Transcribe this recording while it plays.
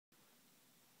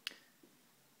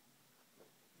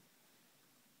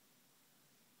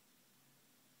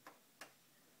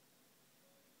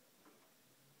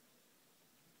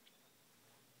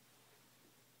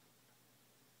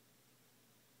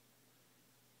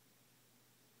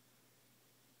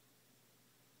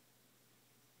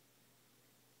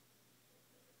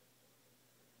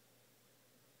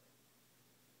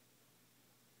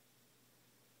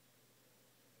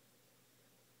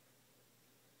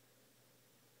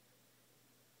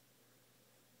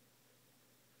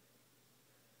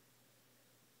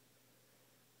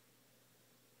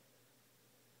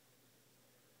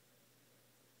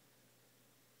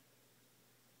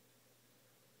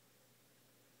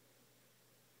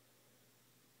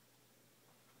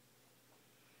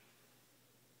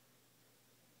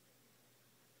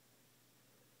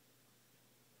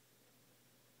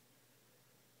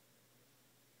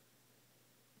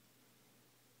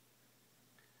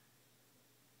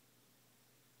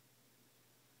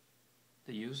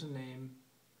The username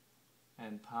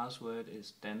and password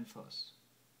is Danfoss.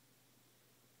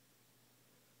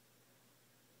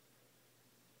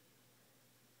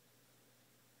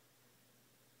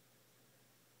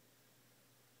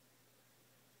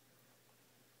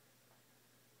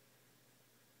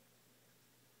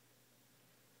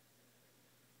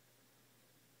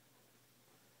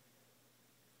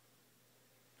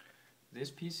 This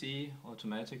PC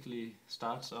automatically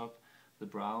starts up the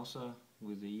browser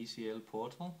with the ECL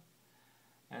Portal,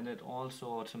 and it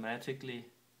also automatically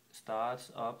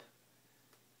starts up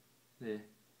the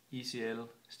ECL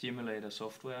Stimulator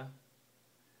software,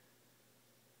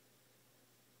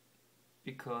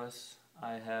 because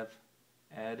I have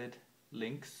added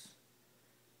links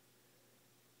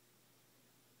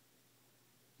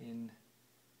in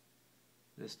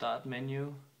the start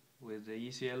menu with the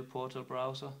ECL Portal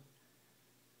browser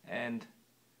and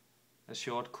a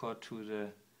shortcut to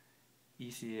the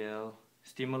ECL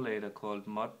Stimulator called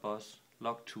Modbus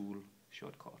Log Tool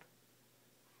shortcut.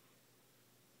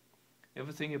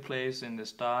 Everything you place in the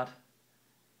start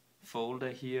folder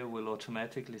here will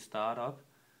automatically start up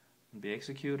and be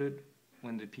executed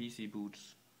when the PC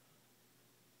boots.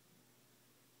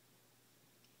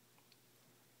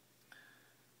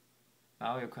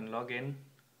 Now you can log in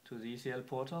to the ECL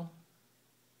Portal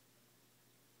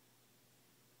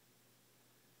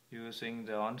using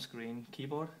the on-screen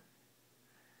keyboard.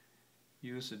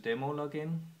 Use the demo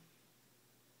login,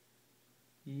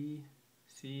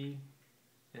 ECL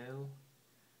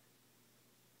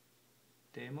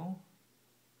demo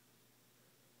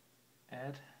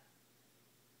at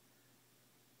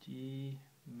gmail.com,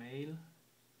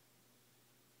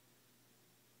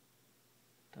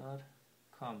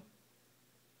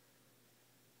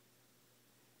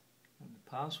 and the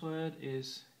password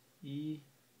is ECL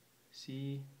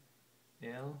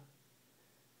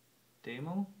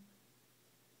demo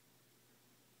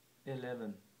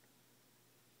 11.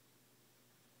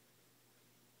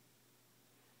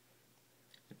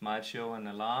 It might show an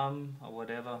alarm or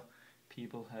whatever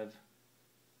people have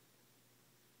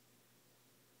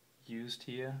used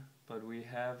here, but we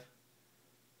have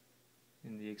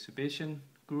in the exhibition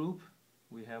group,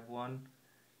 we have one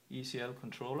ECL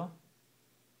controller.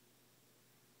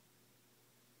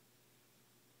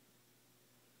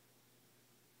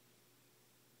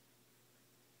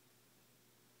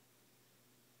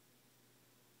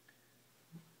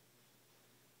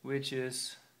 Which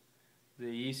is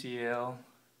the ECL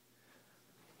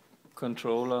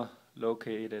controller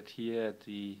located here at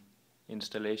the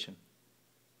installation.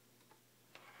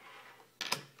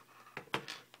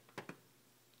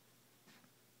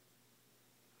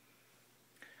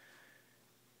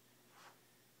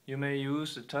 You may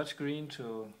use the touchscreen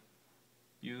to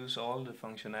use all the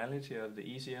functionality of the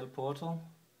ECL Portal,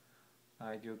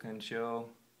 like you can show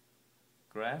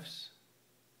graphs,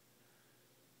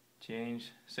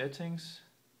 change settings,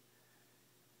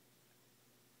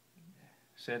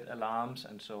 set alarms,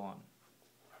 and so on.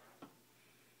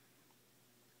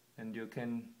 And you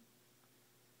can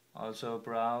also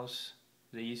browse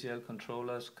the ECL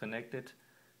controllers connected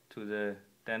to the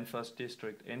Danfoss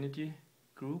District Energy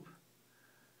group,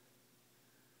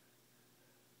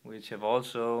 which have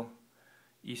also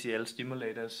ECL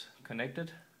stimulators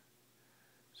connected.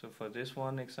 So for this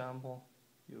one example,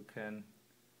 you can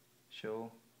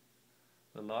show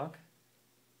the log.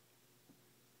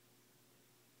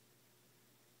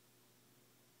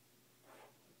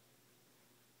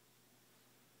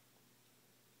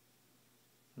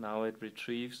 Now it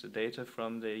retrieves the data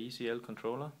from the ECL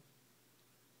controller.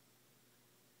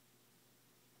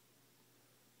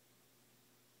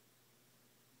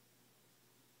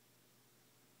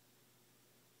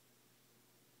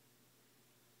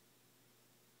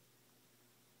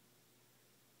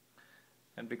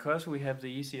 And because we have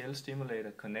the ECL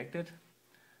stimulator connected,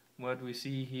 what we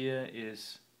see here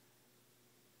is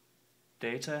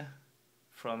data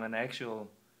from an actual,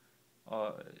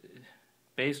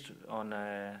 based on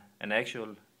an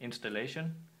actual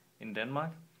installation in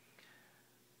Denmark,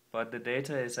 but the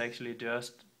data is actually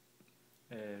just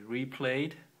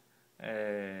replayed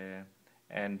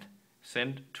and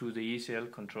sent to the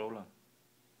ECL controller.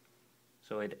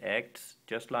 So it acts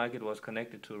just like it was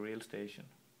connected to a real station.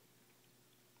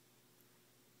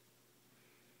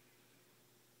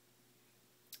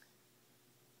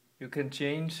 You can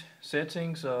change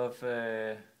settings of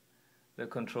the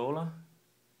controller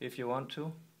if you want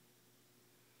to.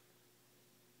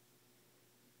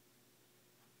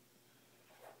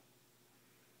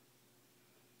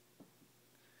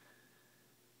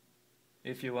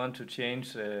 If you want to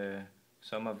change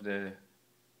some of the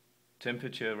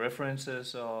temperature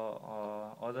references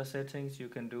or other settings, you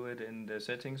can do it in the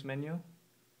settings menu.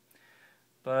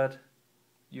 But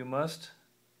you must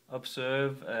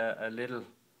observe a little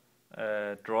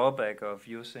drawback of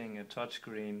using a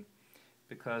touchscreen,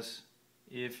 because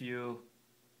if you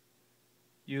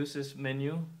use this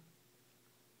menu,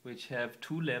 which have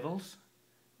 2 levels,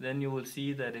 then you will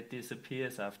see that it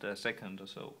disappears after a second or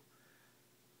so.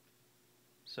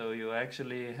 So you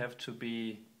actually have to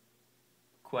be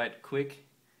quite quick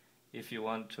if you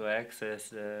want to access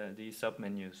these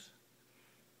submenus.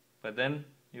 But then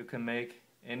you can make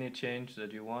any change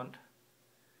that you want.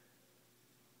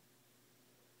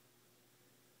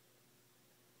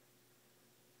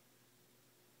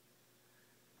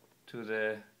 To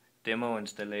the demo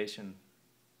installation.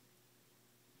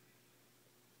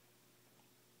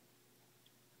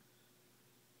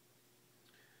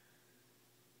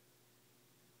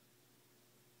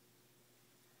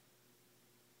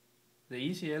 The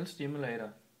ECL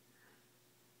stimulator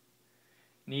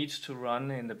needs to run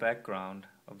in the background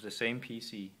of the same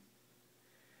PC,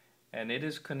 and it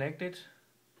is connected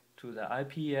to the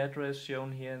IP address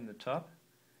shown here in the top,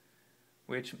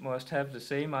 which must have the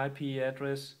same IP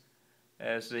address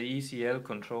as the ECL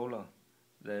controller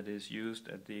that is used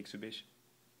at the exhibition.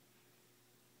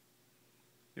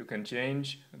 You can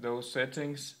change those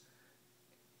settings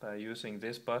by using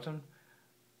this button,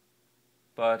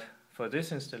 but for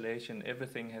this installation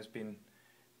everything has been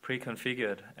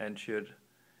pre-configured and should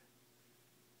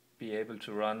be able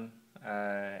to run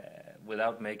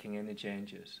without making any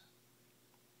changes.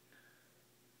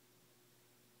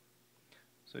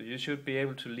 So you should be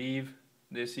able to leave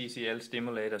this ECL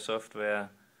stimulator software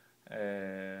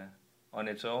on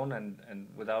its own and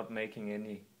without making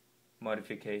any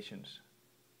modifications.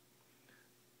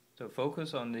 So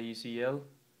focus on the ECL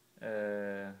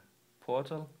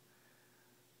portal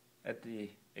at the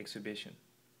exhibition.